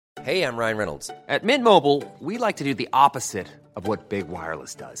Hey, I'm Ryan Reynolds. At Mint Mobile, we like to do the opposite of what Big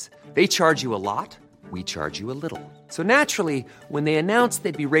Wireless does. They charge you a lot, we charge you a little. So naturally, when they announced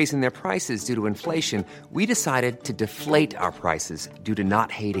they'd be raising their prices due to inflation, we decided to deflate our prices due to not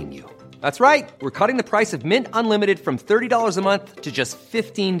hating you. That's right. We're cutting the price of Mint Unlimited from $30 a month to just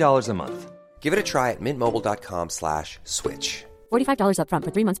 $15 a month. Give it a try at mintmobile.com/switch. $45 up front for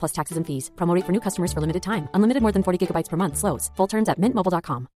 3 months plus taxes and fees. Promo rate for new customers for limited time. Unlimited more than 40 gigabytes per month. Slows full terms at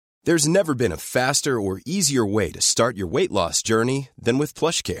mintmobile.com. There's never been a faster or easier way to start your weight loss journey than with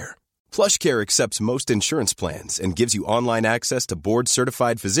PlushCare. PlushCare accepts most insurance plans and gives you online access to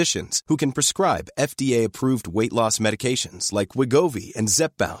board-certified physicians who can prescribe FDA-approved weight loss medications like Wegovy and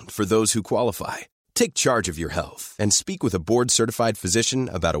Zepbound for those who qualify. Take charge of your health and speak with a board-certified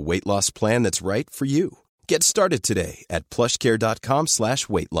physician about a weight loss plan that's right for you. Get started today at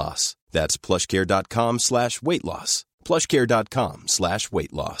plushcare.com/weight loss. That's plushcare.com/weight loss.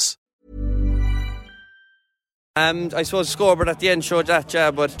 plushcare.com/weight loss. I suppose the scoreboard at the end showed that,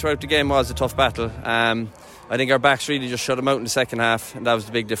 yeah, but throughout the game was a tough battle. I think our backs really just shut them out in the second half, and that was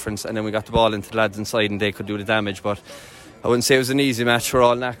the big difference. And then we got the ball into the lads inside and they could do the damage, but I wouldn't say it was an easy match. We're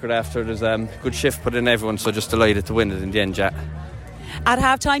all knackered after. There's a good shift put in everyone, so just delighted to win it in the end, yeah. At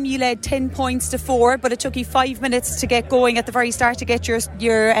half-time, you led 10 points to 4, but it took you 5 minutes to get going at the very start to get your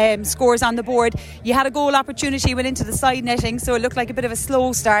scores on the board. You had a goal opportunity, went into the side netting, so it looked like a bit of a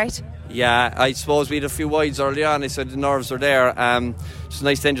slow start. Yeah, I suppose we had a few wides early on, so the nerves were there. It's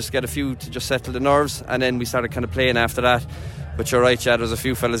nice then just to get a few to just settle the nerves, and then we started kind of playing after that. But you're right, yeah, there was a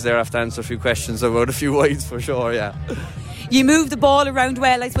few fellas there after to answer a few questions about a few wides for sure, yeah. You moved the ball around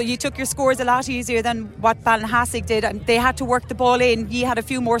well. I suppose you took your scores a lot easier than what Ballinhassig did. They had to work the ball in. You had a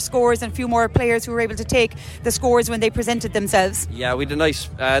few more scores and a few more players who were able to take the scores when they presented themselves. Yeah, we had a nice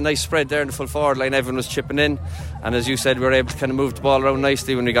spread there in the full forward line. Everyone was chipping in, and as you said, we were able to kind of move the ball around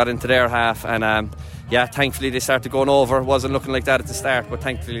nicely when we got into their half. And yeah, thankfully they started going over. It wasn't looking like that at the start, but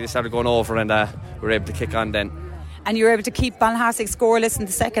thankfully they started going over, and we were able to kick on then. And you were able to keep Ballinhassig scoreless in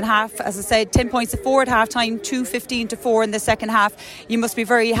the second half. As I said, 10 points to 4 at half time, 2-15 to 4 in the second half. You must be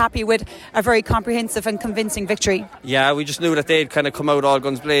very happy with a very comprehensive and convincing victory. Yeah, we just knew that they'd kind of come out all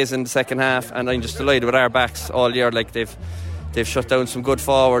guns blazing in the second half, and I'm just delighted with our backs all year. Like they've shut down some good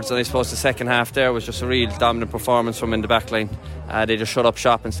forwards, and I suppose the second half there was just a real dominant performance from in the back line. They just shut up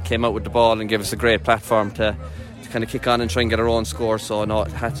shop and came out with the ball and gave us a great platform to kind of kick on and try and get our own score. So no,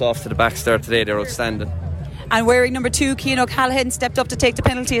 hats off to the backs there today. They're outstanding. And wearing number 2, Cian O'Callaghan, stepped up to take the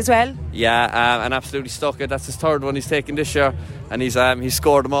penalty as well. Yeah, and absolutely stuck it. That's his third one he's taken this year, and he's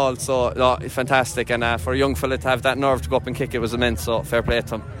scored them all. So no, fantastic. And for a young fella to have that nerve to go up and kick it was immense. So fair play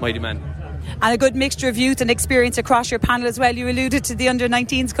to him, mighty man. And a good mixture of youth and experience across your panel as well. You alluded to the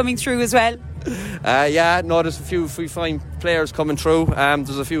under-19s coming through as well. Yeah, no, there's a few fine players coming through.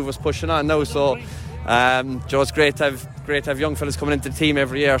 There's a few of us pushing on now. So it's great to have young fellas coming into the team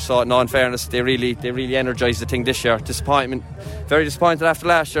every year. So no, in fairness, they really energised the thing this year. Very disappointed after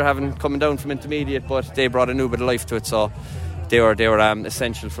last year having coming down from intermediate, but they brought a new bit of life to it. So they were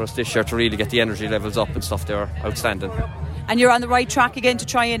essential for us this year to really get the energy levels up and stuff. They were outstanding. And you're on the right track again to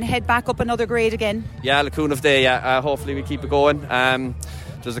try and head back up another grade again. Yeah, Lacoon of Day. Yeah, hopefully we keep it going.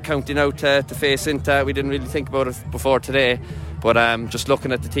 There's a county now to face into. We didn't really think about it before today, but just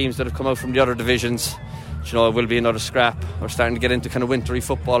looking at the teams that have come out from the other divisions, it will be another scrap. We're starting to get into kind of wintry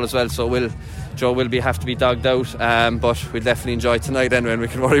football as well, so will have to be dogged out, but we'll definitely enjoy tonight anyway, and we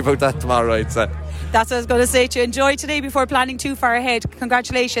can worry about that tomorrow, I'd say. That's what I was going to say to you. Enjoy today before planning too far ahead.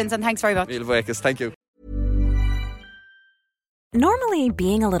 Congratulations and thanks very much. Thank you. Normally,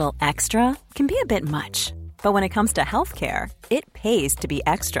 being a little extra can be a bit much, but when it comes to healthcare, it pays to be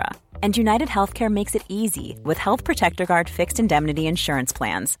extra. And United Healthcare makes it easy with Health Protector Guard fixed indemnity insurance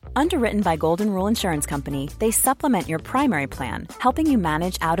plans. Underwritten by Golden Rule Insurance Company, they supplement your primary plan, helping you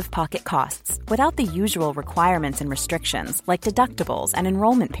manage out-of-pocket costs without the usual requirements and restrictions like deductibles and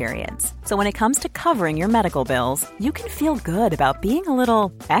enrollment periods. So when it comes to covering your medical bills, you can feel good about being a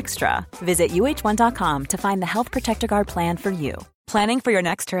little extra. Visit uh1.com to find the Health Protector Guard plan for you. Planning for your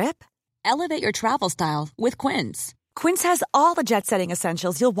next trip? Elevate your travel style with Quince. Quince has all the jet-setting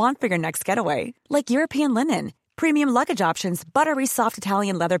essentials you'll want for your next getaway, like European linen, premium luggage options, buttery soft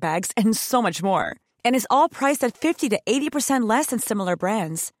Italian leather bags, and so much more. And is all priced at 50 to 80% less than similar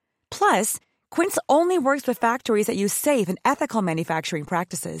brands. Plus, Quince only works with factories that use safe and ethical manufacturing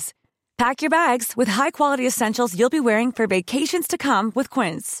practices. Pack your bags with high-quality essentials you'll be wearing for vacations to come with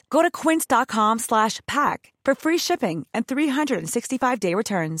Quince. Go to quince.com/pack for free shipping and 365-day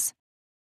returns.